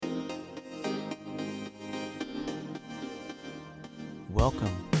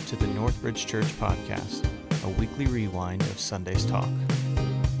Welcome to the Northbridge Church Podcast, a weekly rewind of Sunday's talk.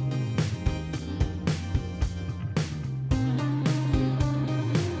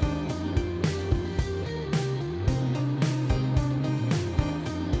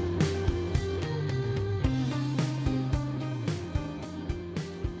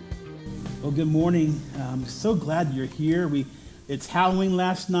 Well, good morning. I'm so glad you're here. It's Halloween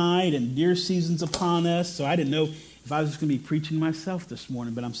last night and deer season's upon us, so I didn't know if I was just going to be preaching myself this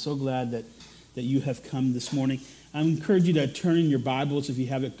morning, but I'm so glad that you have come this morning. I encourage you to turn in your Bibles, if you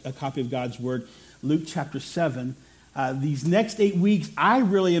have a copy of God's Word, Luke chapter 7. These next 8 weeks, I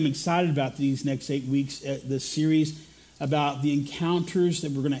really am excited about these next 8 weeks, this series about the encounters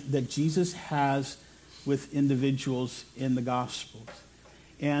that Jesus has with individuals in the Gospels.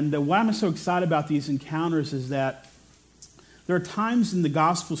 And why I'm so excited about these encounters is that there are times in the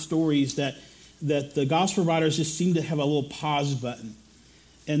gospel stories that the gospel writers just seem to have a little pause button.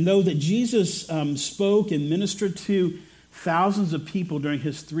 And though that Jesus spoke and ministered to thousands of people during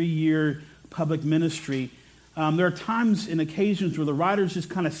his 3-year public ministry, there are times and occasions where the writers just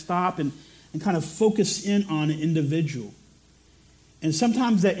kind of stop and kind of focus in on an individual. And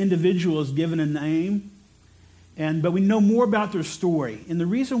sometimes that individual is given a name, but we know more about their story. And the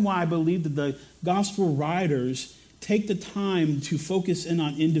reason why I believe that the gospel writers take the time to focus in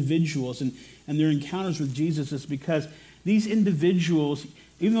on individuals and their encounters with Jesus is because these individuals,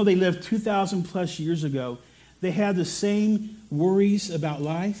 even though they lived 2,000 plus years ago, they had the same worries about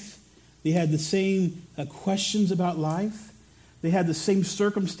life. They had the same questions about life. They had the same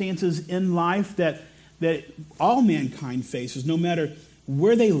circumstances in life that all mankind faces, no matter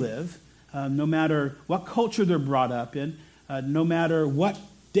where they live, no matter what culture they're brought up in, no matter what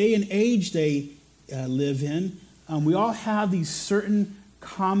day and age they live in. We all have these certain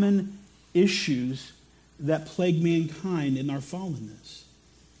common issues that plague mankind in our fallenness.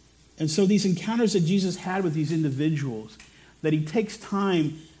 And so these encounters that Jesus had with these individuals that he takes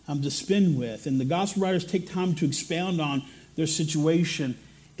time to spend with, and the gospel writers take time to expound on their situation,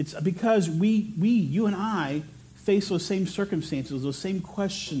 it's because you and I face those same circumstances, those same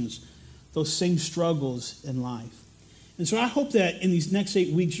questions, those same struggles in life. And so I hope that in these next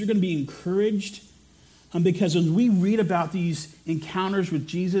 8 weeks, you're going to be encouraged because when we read about these encounters with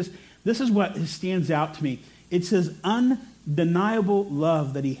Jesus, this is what stands out to me. It's his undeniable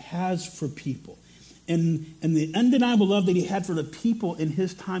love that he has for people. And the undeniable love that he had for the people in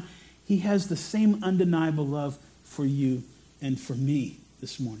his time, he has the same undeniable love for you and for me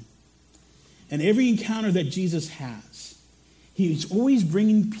this morning. And every encounter that Jesus has, he's always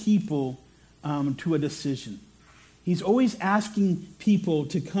bringing people to a decision. He's always asking people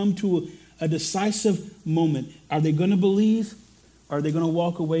to come to a decisive moment. Are they going to believe? Or are they going to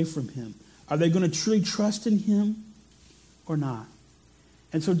walk away from him? Are they going to truly trust in him or not?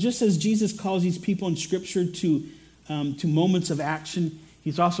 And so just as Jesus calls these people in Scripture to moments of action,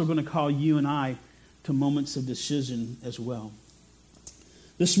 he's also going to call you and I to moments of decision as well.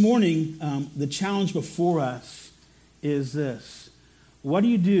 This morning, the challenge before us is this. What do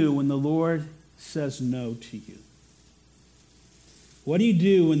you do when the Lord says no to you? What do you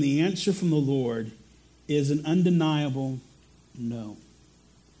do when the answer from the Lord is an undeniable no?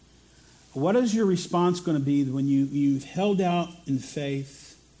 What is your response going to be when you've held out in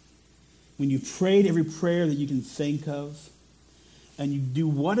faith, when you've prayed every prayer that you can think of, and you do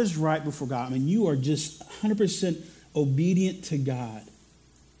what is right before God? I mean, you are just 100% obedient to God.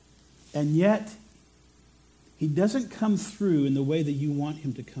 And yet, he doesn't come through in the way that you want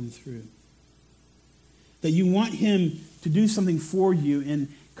him to come through. That you want him to do something for you,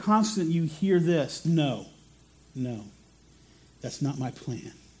 and constantly you hear this, no, that's not my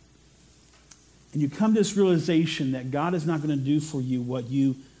plan. And you come to this realization that God is not going to do for you what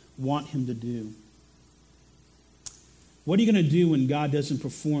you want him to do. What are you going to do when God doesn't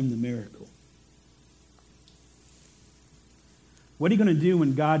perform the miracle? What are you going to do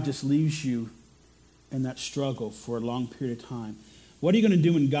when God just leaves you in that struggle for a long period of time? What are you going to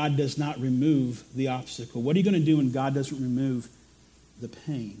do when God does not remove the obstacle? What are you going to do when God doesn't remove the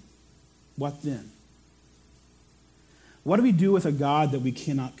pain? What then? What do we do with a God that we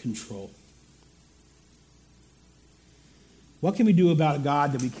cannot control? What can we do about a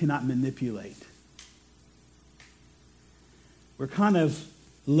God that we cannot manipulate? We're kind of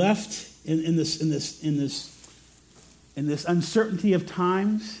left in this uncertainty of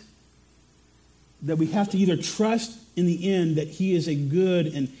times that we have to either trust in the end that he is a good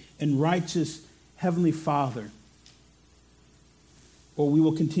and righteous Heavenly Father, or we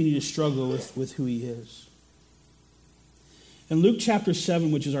will continue to struggle with who he is. In Luke chapter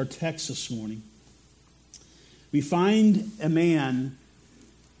 7, which is our text this morning, we find a man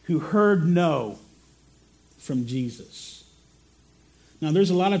who heard no from Jesus. Now,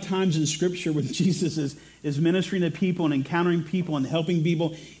 there's a lot of times in Scripture when Jesus is ministering to people and encountering people and helping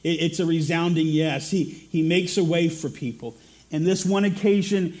people, it's a resounding yes. He makes a way for people. And this one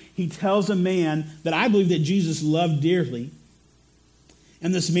occasion, he tells a man that I believe that Jesus loved dearly.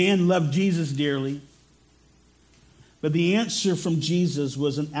 And this man loved Jesus dearly. But the answer from Jesus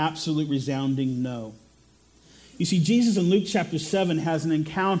was an absolute resounding no. You see, Jesus in Luke chapter 7 has an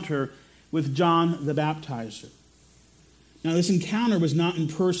encounter with John the Baptizer. Now, this encounter was not in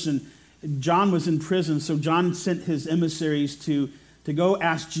person. John was in prison, so John sent his emissaries to go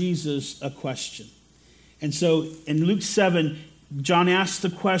ask Jesus a question. And so in Luke 7, John asks the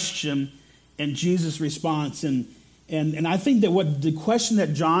question, and Jesus responds. And I think that what the question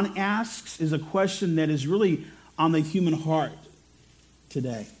that John asks is a question that is really on the human heart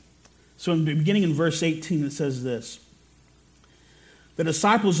today. So in the beginning in verse 18, it says this: the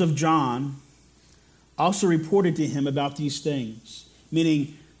disciples of John also reported to him about these things,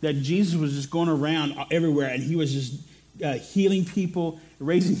 meaning that Jesus was just going around everywhere and he was just healing people,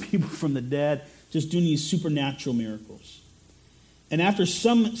 raising people from the dead, just doing these supernatural miracles. And after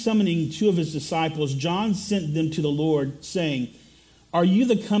summoning two of his disciples, John sent them to the Lord, saying, "Are you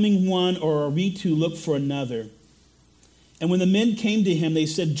the coming one, or are we to look for another?" And when the men came to him, they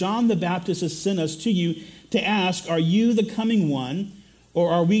said, "John the Baptist has sent us to you to ask, are you the coming one,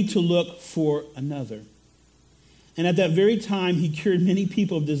 or are we to look for another?" And at that very time, he cured many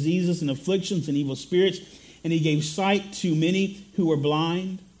people of diseases and afflictions and evil spirits, and he gave sight to many who were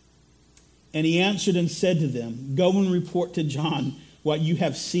blind. And he answered and said to them, "Go and report to John what you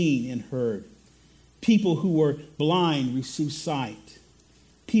have seen and heard. People who were blind receive sight.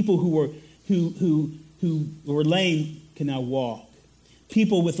 People who were lame can now walk.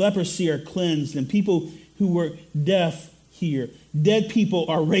 People with leprosy are cleansed, and people who were deaf hear. Dead people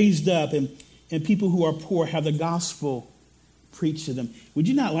are raised up, and people who are poor have the gospel preached to them." Would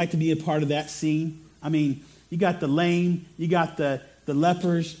you not like to be a part of that scene? I mean, you got the lame, you got the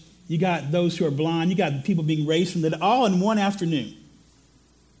lepers, you got those who are blind, you got people being raised from the dead, all in one afternoon.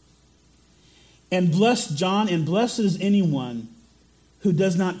 And blessed John, and blessed is anyone who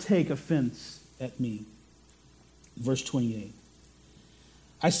does not take offense at me. Verse 28.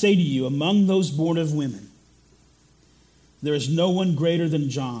 I say to you, among those born of women, there is no one greater than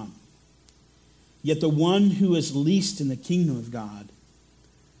John. Yet the one who is least in the kingdom of God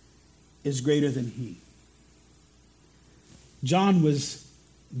is greater than he. John was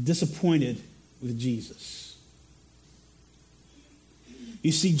disappointed with Jesus.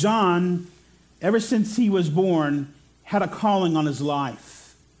 You see, John, ever since he was born, had a calling on his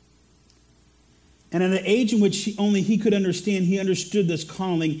life. And at an age in which only he could understand, he understood this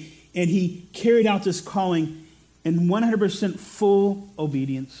calling, and he carried out this calling in 100% full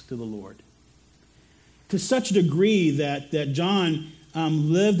obedience to the Lord. To such a degree that John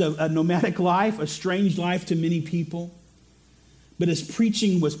lived a nomadic life, a strange life to many people, but his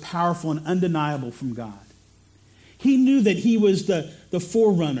preaching was powerful and undeniable from God. He knew that he was the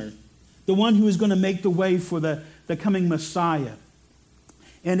forerunner, the one who was going to make the way for the coming Messiah.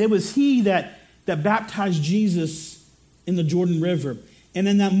 And it was he that baptized Jesus in the Jordan River. And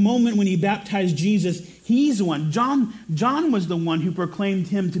in that moment when he baptized Jesus, he's the one. John was the one who proclaimed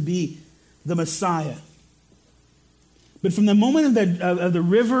him to be the Messiah. But from the moment of the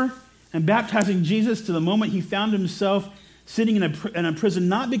river and baptizing Jesus to the moment he found himself sitting in a prison,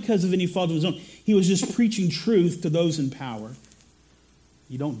 not because of any fault of his own, he was just preaching truth to those in power.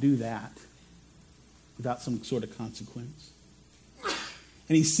 You don't do that without some sort of consequence.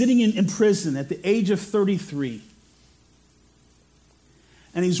 And he's sitting in prison at the age of 33.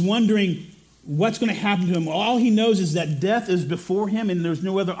 And he's wondering what's going to happen to him. All he knows is that death is before him and there's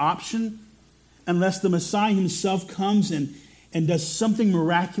no other option unless the Messiah himself comes and does something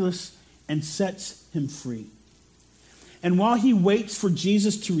miraculous and sets him free. And while he waits for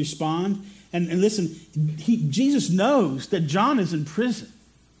Jesus to respond, and listen, Jesus knows that John is in prison.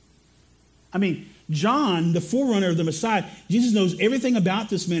 I mean, John, the forerunner of the Messiah, Jesus knows everything about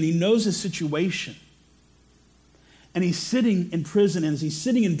this man. He knows his situation. And he's sitting in prison, and as he's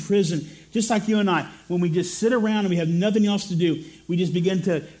sitting in prison, just like you and I, when we just sit around and we have nothing else to do, we just begin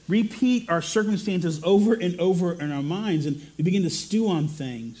to repeat our circumstances over and over in our minds, and we begin to stew on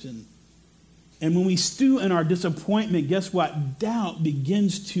things. And when we stew in our disappointment, guess what? Doubt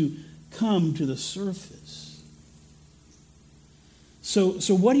begins to come to the surface. So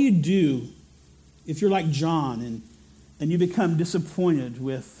what do you do if you're like John and you become disappointed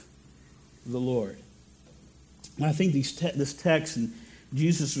with the Lord? And I think this text and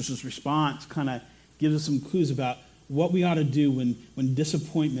Jesus' response kind of gives us some clues about what we ought to do when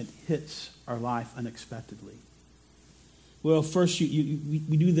disappointment hits our life unexpectedly. Well, first,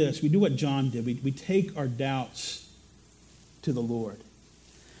 we do this. We do what John did. We take our doubts to the Lord.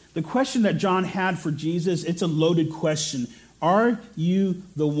 The question that John had for Jesus, it's a loaded question. Are you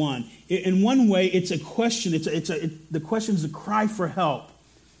the one? In one way, it's a question. The question is a cry for help.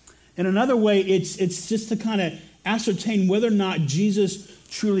 In another way, it's just to kind of ascertain whether or not Jesus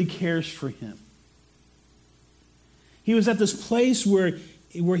truly cares for him. He was at this place where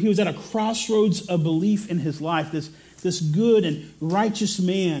he was at a crossroads of belief in his life. This good and righteous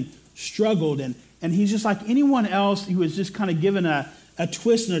man struggled, and he's just like anyone else. He was just kind of given a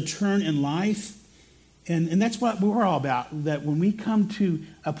twist and a turn in life. And that's what we're all about, that when we come to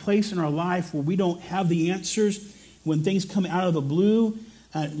a place in our life where we don't have the answers, when things come out of the blue,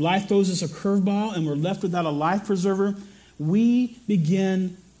 life throws us a curveball and we're left without a life preserver, we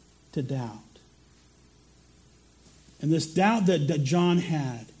begin to doubt. And this doubt that John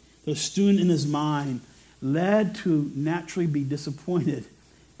had, the stewing in his mind, led to naturally be disappointed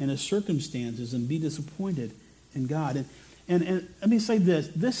in his circumstances and be disappointed in God. And let me say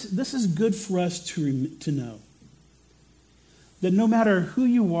this is good for us to know. That no matter who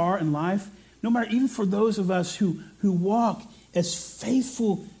you are in life, no matter even for those of us who walk as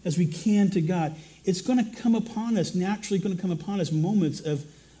faithful as we can to God, it's going to come upon us, naturally going to come upon us moments of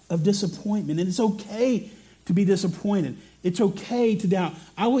disappointment. And it's okay to be disappointed. It's okay to doubt.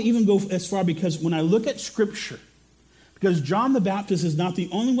 I will even go as far because when I look at Scripture, because John the Baptist is not the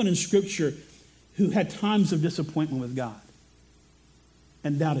only one in Scripture who had times of disappointment with God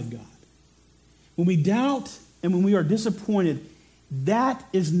and doubted God. When we doubt and when we are disappointed, that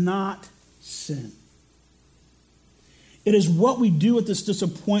is not sin. It is what we do with this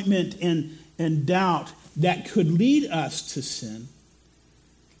disappointment and doubt that could lead us to sin,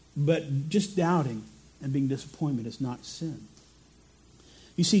 but just doubting and being disappointed is not sin.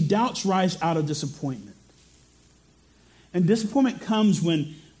 You see, doubts rise out of disappointment. And disappointment comes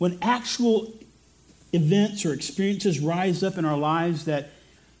when actual events or experiences rise up in our lives that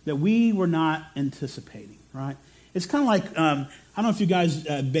we were not anticipating, right? It's kind of like, I don't know if you guys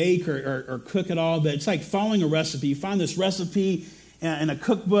bake or cook at all, but it's like following a recipe. You find this recipe in a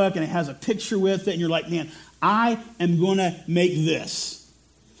cookbook and it has a picture with it, and you're like, man, I am going to make this.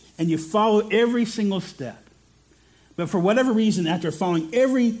 And you follow every single step. But for whatever reason, after following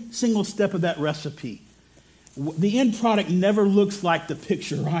every single step of that recipe, the end product never looks like the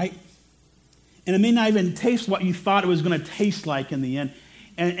picture, right? And it may not even taste what you thought it was going to taste like in the end.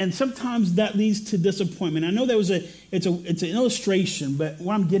 And sometimes that leads to disappointment. I know that it's an illustration, but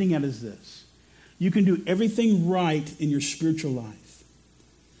what I'm getting at is this. You can do everything right in your spiritual life.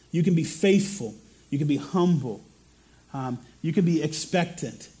 You can be faithful. You can be humble. You can be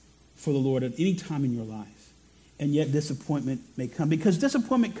expectant for the Lord at any time in your life. And yet disappointment may come. Because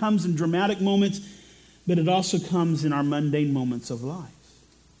disappointment comes in dramatic moments, but it also comes in our mundane moments of life.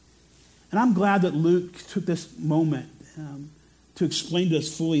 And I'm glad that Luke took this moment to explain to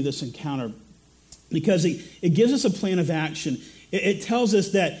us fully this encounter, because it gives us a plan of action. It tells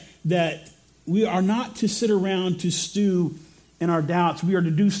us that we are not to sit around to stew in our doubts. We are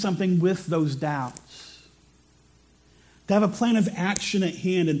to do something with those doubts. To have a plan of action at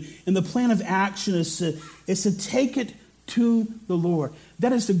hand. And the plan of action is to take it to the Lord.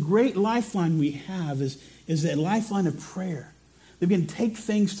 That is the great lifeline we have, is that lifeline of prayer. That we can take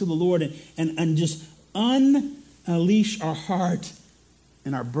things to the Lord and just unleash our heart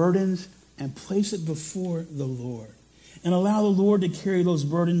and our burdens and place it before the Lord. And allow the Lord to carry those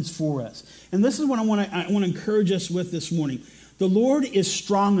burdens for us. And this is what I want to encourage us with this morning. The Lord is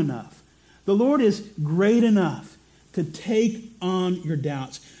strong enough. The Lord is great enough to take on your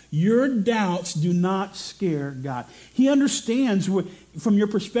doubts. Your doubts do not scare God. He understands from your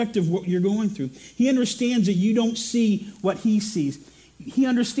perspective what you're going through. He understands that you don't see what he sees. He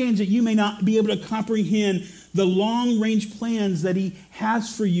understands that you may not be able to comprehend the long-range plans that he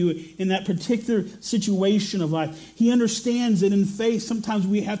has for you in that particular situation of life. He understands that in faith, sometimes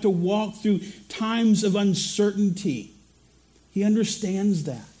we have to walk through times of uncertainty. He understands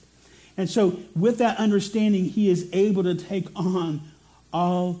that. And so with that understanding, he is able to take on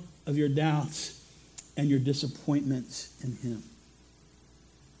all of your doubts and your disappointments in him.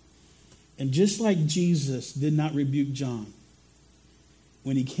 And just like Jesus did not rebuke John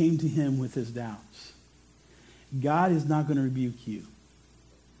when he came to him with his doubts, God is not going to rebuke you.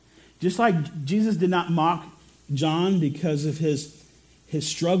 Just like Jesus did not mock John because of his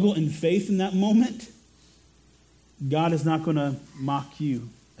struggle in faith in that moment, God is not going to mock you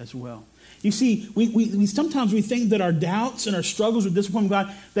as well. You see, we sometimes we think that our doubts and our struggles with disappointment with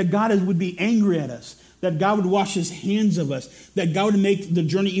God, that God would be angry at us, that God would wash his hands of us, that God would make the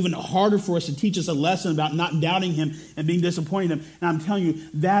journey even harder for us to teach us a lesson about not doubting him and being disappointed in him. And I'm telling you,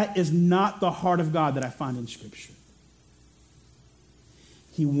 that is not the heart of God that I find in Scripture.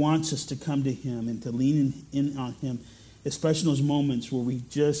 He wants us to come to him and to lean in on him, especially in those moments where we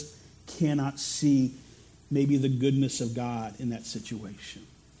just cannot see maybe the goodness of God in that situation.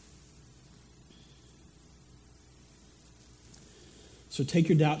 So take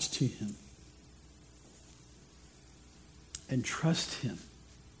your doubts to him and trust him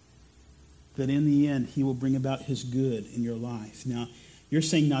that in the end he will bring about his good in your life. Now, you're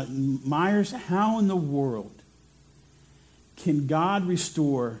saying, now, Myers, how in the world can God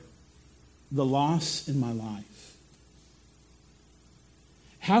restore the loss in my life?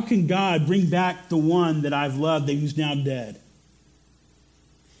 How can God bring back the one that I've loved that who's now dead?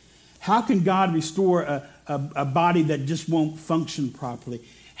 How can God restore a body that just won't function properly?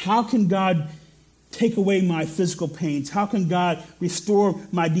 How can God take away my physical pains? How can God restore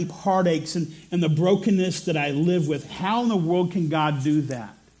my deep heartaches and the brokenness that I live with? How in the world can God do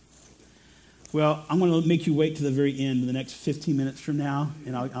that? Well, I'm going to make you wait to the very end, the next 15 minutes from now,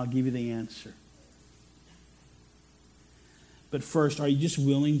 and I'll give you the answer. But first, are you just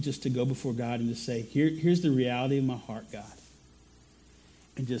willing just to go before God and just say, here's the reality of my heart, God,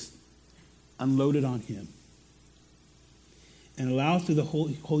 and just unload it on him and allow through the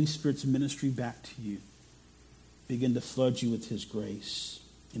Holy Spirit's ministry back to you, begin to flood you with his grace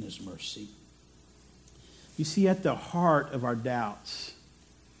and his mercy. You see, at the heart of our doubts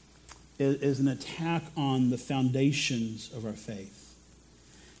is an attack on the foundations of our faith.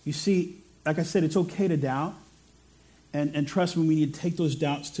 You see, like I said, it's okay to doubt. And trust me, we need to take those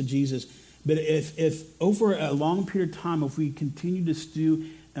doubts to Jesus. But if over a long period of time, if we continue to stew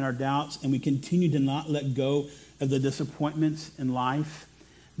in our doubts and we continue to not let go of the disappointments in life,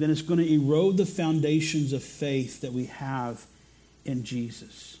 then it's going to erode the foundations of faith that we have in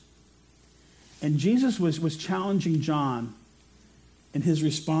Jesus. And Jesus was challenging John in his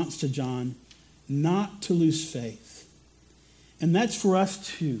response to John not to lose faith. And that's for us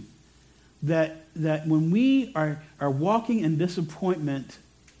too. That when we are walking in disappointment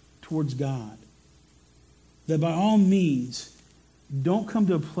towards God, that by all means, don't come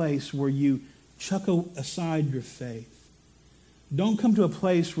to a place where you chuck aside your faith. Don't come to a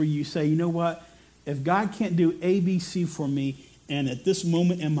place where you say, you know what, if God can't do A, B, C for me, and at this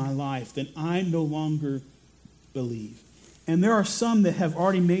moment in my life, then I no longer believe. And there are some that have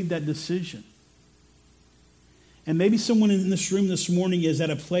already made that decision. And maybe someone in this room this morning is at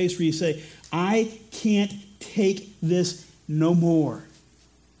a place where you say, I can't take this no more.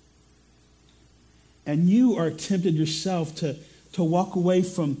 And you are tempted yourself to walk away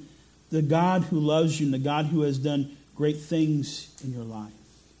from the God who loves you and the God who has done great things in your life.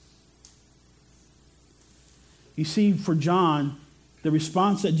 You see, for John, the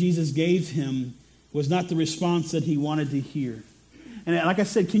response that Jesus gave him was not the response that he wanted to hear. And like I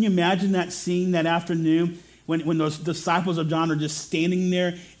said, can you imagine that scene that afternoon when those disciples of John are just standing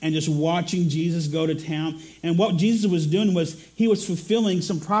there and just watching Jesus go to town? And what Jesus was doing was he was fulfilling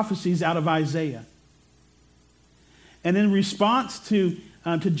some prophecies out of Isaiah. And in response to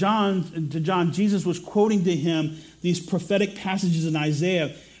John, Jesus was quoting to him these prophetic passages in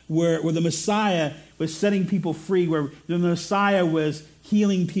Isaiah where the Messiah was setting people free, where the Messiah was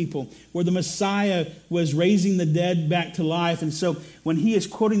healing people, where the Messiah was raising the dead back to life. And so when he is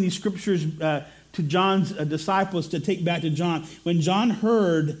quoting these scriptures to John's disciples to take back to John, when John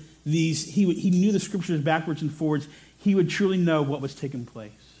heard these, he knew the scriptures backwards and forwards. He would truly know what was taking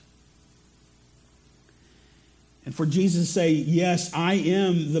place. And for Jesus to say, yes, I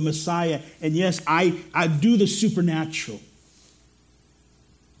am the Messiah, and yes, I do the supernatural.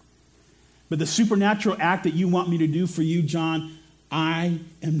 But the supernatural act that you want me to do for you, John, I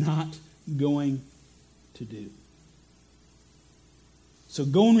am not going to do. So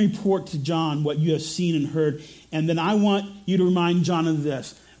go and report to John what you have seen and heard. And then I want you to remind John of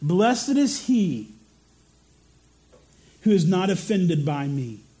this. Blessed is he who is not offended by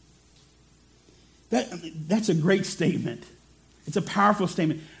me. That's a great statement. It's a powerful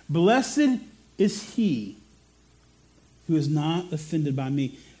statement. Blessed is he who is not offended by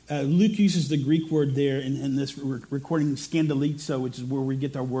me. Luke uses the Greek word there in this recording, scandalizo, which is where we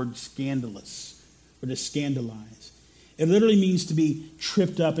get our word scandalous, or to scandalize. It literally means to be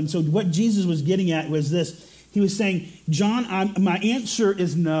tripped up. And so what Jesus was getting at was this. He was saying, John, my answer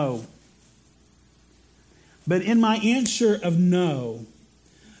is no. But in my answer of no,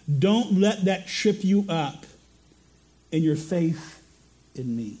 don't let that trip you up in your faith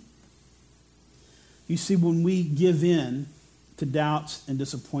in me. You see, when we give in to doubts and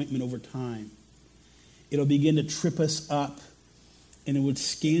disappointment over time, it'll begin to trip us up, and it would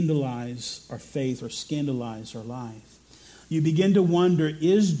scandalize our faith or scandalize our life. You begin to wonder,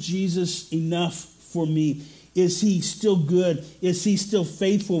 is Jesus enough for me? Is he still good? Is he still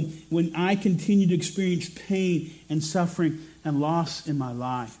faithful when I continue to experience pain and suffering and loss in my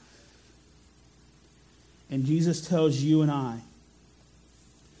life? And Jesus tells you and I,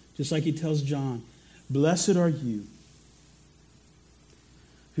 just like he tells John, blessed are you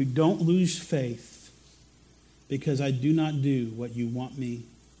who don't lose faith because I do not do what you want me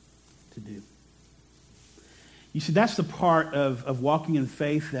to do. You see, that's the part of walking in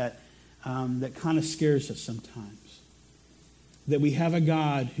faith that kind of scares us sometimes. That we have a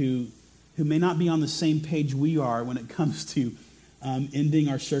God who may not be on the same page we are when it comes to ending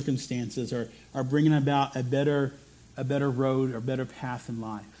our circumstances or bringing about a better road or better path in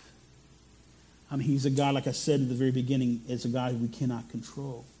life. He's a God, like I said at the very beginning, is a God we cannot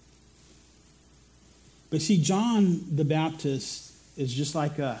control. But see, John the Baptist is just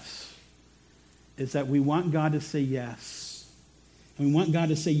like us. Is that we want God to say yes. And we want God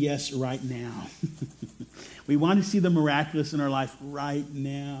to say yes right now. We want to see the miraculous in our life right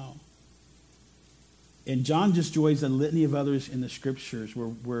now. And John just joins a litany of others in the scriptures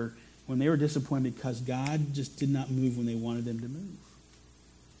where when they were disappointed because God just did not move when they wanted him to move.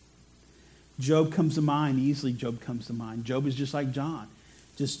 Job comes to mind. Easily Job comes to mind. Job is just like John.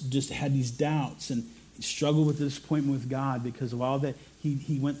 Just had these doubts and struggled with the disappointment with God because of all that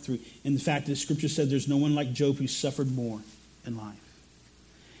he went through. And the fact that Scripture said there's no one like Job who suffered more in life.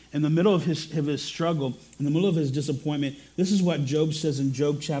 In the middle of his struggle, in the middle of his disappointment, this is what Job says in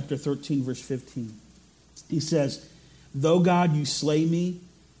Job chapter 13, verse 15. He says, though God you slay me,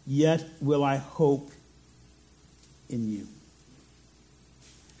 yet will I hope in you.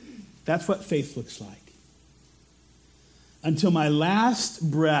 That's what faith looks like. Until my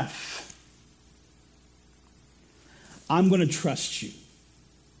last breath, I'm going to trust you.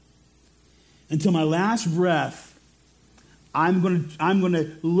 Until my last breath, I'm going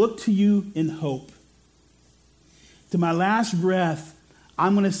to look to you in hope. To my last breath,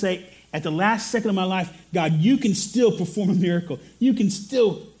 I'm going to say, at the last second of my life, God, you can still perform a miracle. You can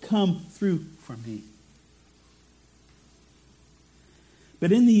still come through for me.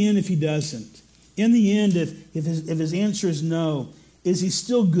 But in the end, if he doesn't, in the end, if his answer is no, is he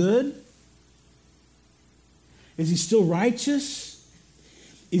still good? Is he still righteous?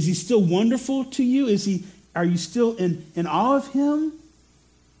 Is he still wonderful to you? Are you still in awe of him?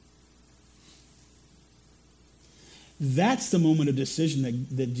 That's the moment of decision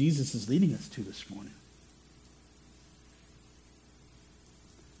that Jesus is leading us to this morning.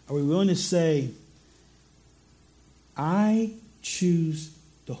 Are we willing to say, I choose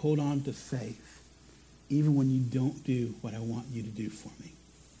to hold on to faith even when you don't do what I want you to do for me?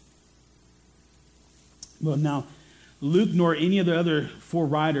 Well, now, Luke nor any of the other four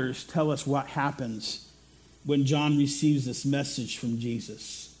writers tell us what happens when John receives this message from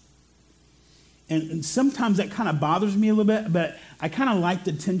Jesus. And sometimes that kind of bothers me a little bit, but I kind of like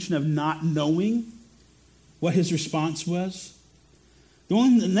the tension of not knowing what his response was.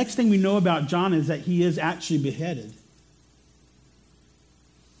 The next thing we know about John is that he is actually beheaded.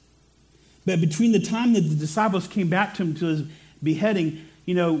 But between the time that the disciples came back to him to his beheading,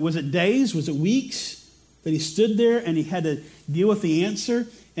 was it days? Was it weeks that he stood there and he had to deal with the answer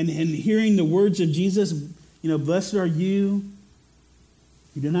and hearing the words of Jesus, blessed are you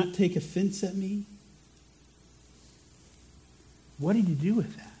who do not take offense at me? What did he do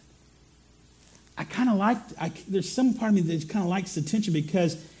with that? I kind of there's some part of me that kind of likes the tension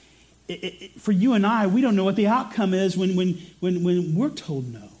because for you and I, we don't know what the outcome is when we're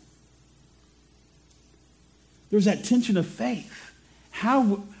told no. There's that tension of faith.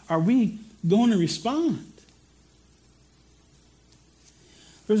 How are we going to respond?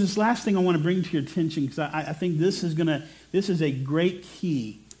 There's this last thing I want to bring to your attention because I think this is a great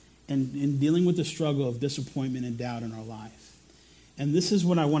key in dealing with the struggle of disappointment and doubt in our life. And this is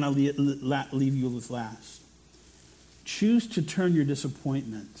what I want to leave you with last. Choose to turn your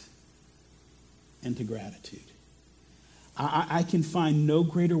disappointment into gratitude. I can find no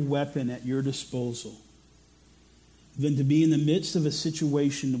greater weapon at your disposal than to be in the midst of a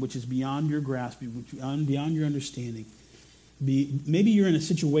situation which is beyond your grasp, beyond your understanding. Maybe you're in a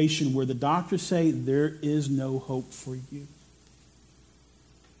situation where the doctors say there is no hope for you.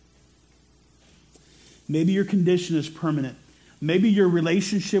 Maybe your condition is permanent. Maybe your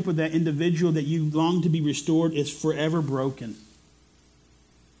relationship with that individual that you long to be restored is forever broken.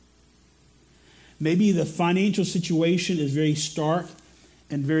 Maybe the financial situation is very stark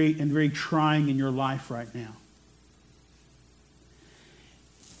and very trying in your life right now.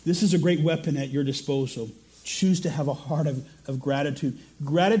 This is a great weapon at your disposal. Choose to have a heart of gratitude.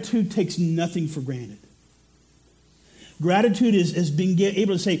 Gratitude takes nothing for granted. Gratitude is being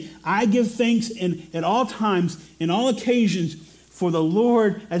able to say, I give thanks at all times, in all occasions, for the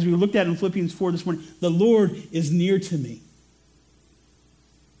Lord, as we looked at in Philippians 4 this morning, the Lord is near to me.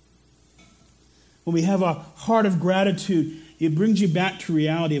 When we have a heart of gratitude, it brings you back to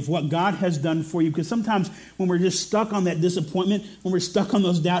reality of what God has done for you. Because sometimes when we're just stuck on that disappointment, when we're stuck on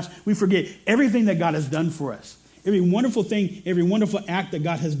those doubts, we forget everything that God has done for us. Every wonderful thing, every wonderful act that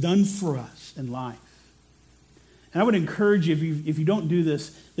God has done for us in life. And I would encourage you, if you don't do this,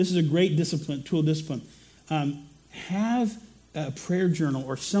 this is a great tool discipline. Have a prayer journal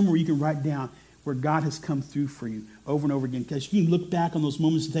or somewhere you can write down where God has come through for you over and over again. Because you can look back on those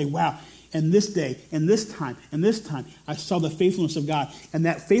moments and say, wow, and this day, and this time, I saw the faithfulness of God. And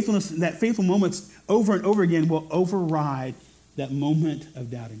that faithful moments over and over again will override that moment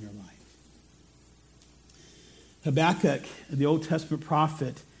of doubt in your life. Habakkuk, the Old Testament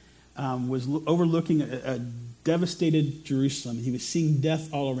prophet, was overlooking a devastated Jerusalem. He was seeing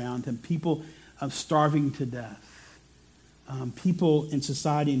death all around him, people starving to death, people in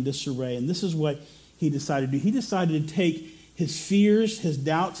society in disarray. And this is what he decided to do. He decided to take his fears, his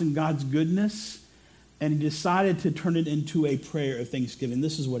doubts, and God's goodness, and he decided to turn it into a prayer of thanksgiving.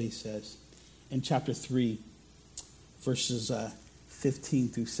 This is what he says in chapter 3, verses 15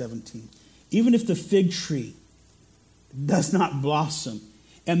 through 17. Even if the fig tree does not blossom,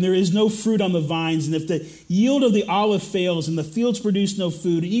 and there is no fruit on the vines, and if the yield of the olive fails, and the fields produce no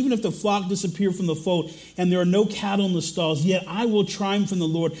food, and even if the flock disappear from the fold, and there are no cattle in the stalls, yet I will triumph in the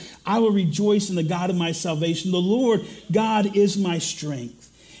Lord. I will rejoice in the God of my salvation. The Lord God is my strength,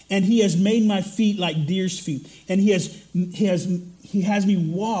 and he has made my feet like deer's feet, and he has me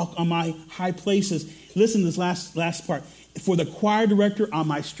walk on my high places. Listen to this last part. For the choir director on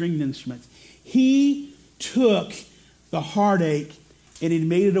my stringed instruments. He took the heartache and he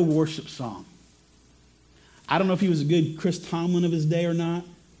made it a worship song. I don't know if he was a good Chris Tomlin of his day or not,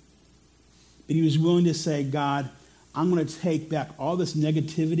 but he was willing to say, God, I'm going to take back all this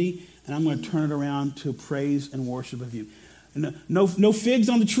negativity and I'm going to turn it around to praise and worship of you. No figs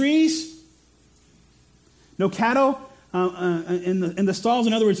on the trees, no cattle in the stalls.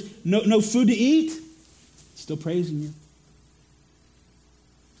 In other words, no food to eat. Still praising you.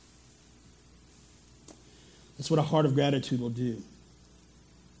 That's what a heart of gratitude will do.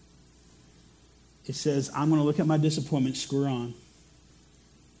 It says, I'm going to look at my disappointment, screw on.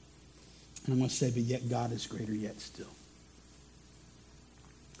 And I'm going to say, but yet God is greater yet still.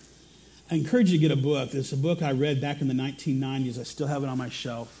 I encourage you to get a book. There's a book I read back in the 1990s. I still have it on my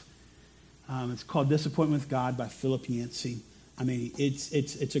shelf. It's called Disappointment with God by Philip Yancey. I mean,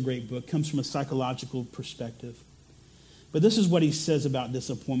 it's a great book. It comes from a psychological perspective. But this is what he says about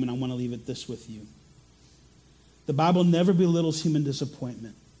disappointment. I want to leave it this with you. The Bible never belittles human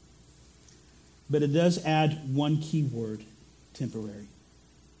disappointment. But it does add one key word, temporary.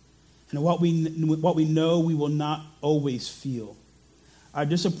 And what we know we will not always feel. Our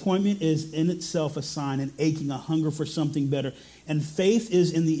disappointment is in itself a sign, an aching, a hunger for something better. And faith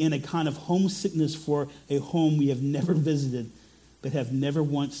is in the end a kind of homesickness for a home we have never visited, but have never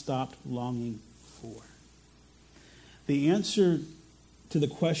once stopped longing for. The answer to the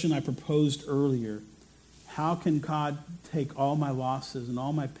question I proposed earlier, how can God take all my losses and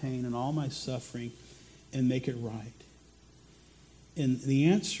all my pain and all my suffering and make it right? And the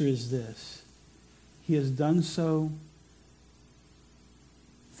answer is this. He has done so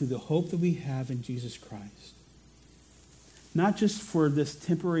through the hope that we have in Jesus Christ. Not just for this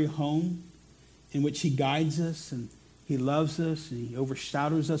temporary home in which he guides us and he loves us and he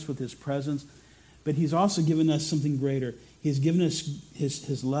overshadows us with his presence, but he's also given us something greater. He has given us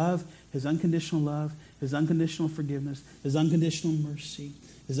his love, his unconditional love, his unconditional forgiveness, his unconditional mercy,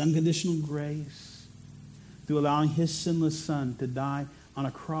 his unconditional grace, through allowing his sinless son to die on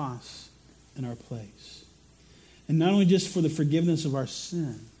a cross in our place. And not only just for the forgiveness of our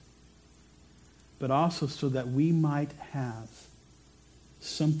sin, but also so that we might have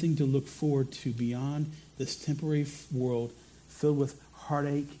something to look forward to beyond this temporary world filled with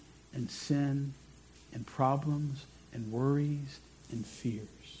heartache and sin and problems and worries and fears.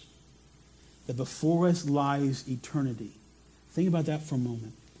 That before us lies eternity. Think about that for a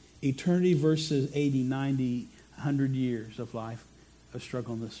moment. Eternity versus 80, 90, 100 years of life of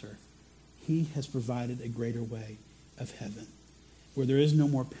struggle on this earth. He has provided a greater way of heaven where there is no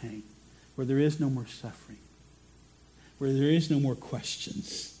more pain, where there is no more suffering, where there is no more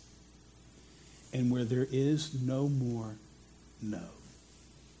questions, and where there is no more no.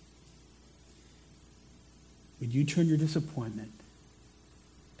 Would you turn your disappointment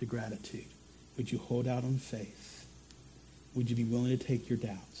to gratitude? Would you hold out on faith? Would you be willing to take your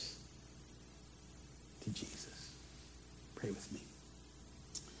doubts to Jesus? Pray with me.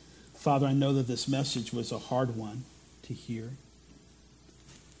 Father, I know that this message was a hard one to hear.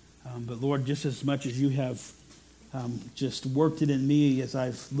 But Lord, just as much as you have just worked it in me as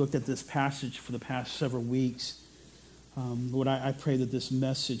I've looked at this passage for the past several weeks, Lord, I pray that this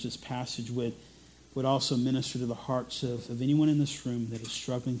message, this passage would also minister to the hearts of anyone in this room that is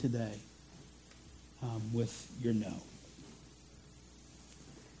struggling today with your no.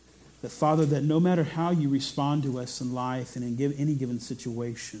 That, Father, that no matter how you respond to us in life and in any given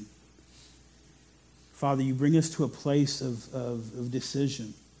situation, Father, you bring us to a place of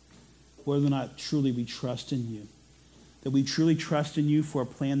decision, whether or not truly we trust in you. That we truly trust in you for a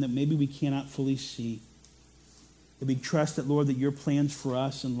plan that maybe we cannot fully see. That we trust that, Lord, that your plans for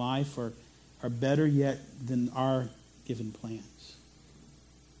us in life are better yet than our given plans.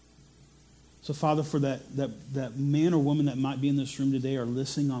 So, Father, for that man or woman that might be in this room today or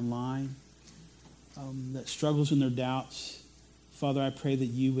listening online, that struggles in their doubts, Father, I pray that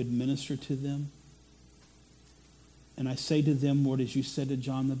you would minister to them. And I say to them, Lord, as you said to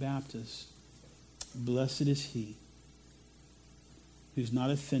John the Baptist, blessed is he who's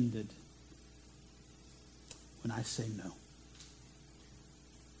not offended when I say no.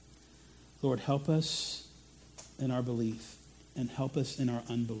 Lord, help us in our belief and help us in our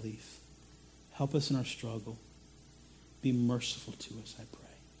unbelief. Help us in our struggle. Be merciful to us, I pray.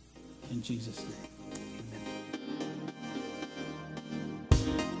 In Jesus' name, amen.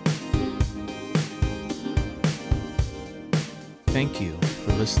 Thank you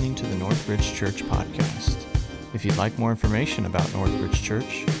for listening to the Northbridge Church podcast. If you'd like more information about Northbridge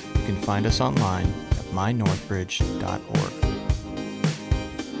Church, you can find us online at mynorthbridge.org.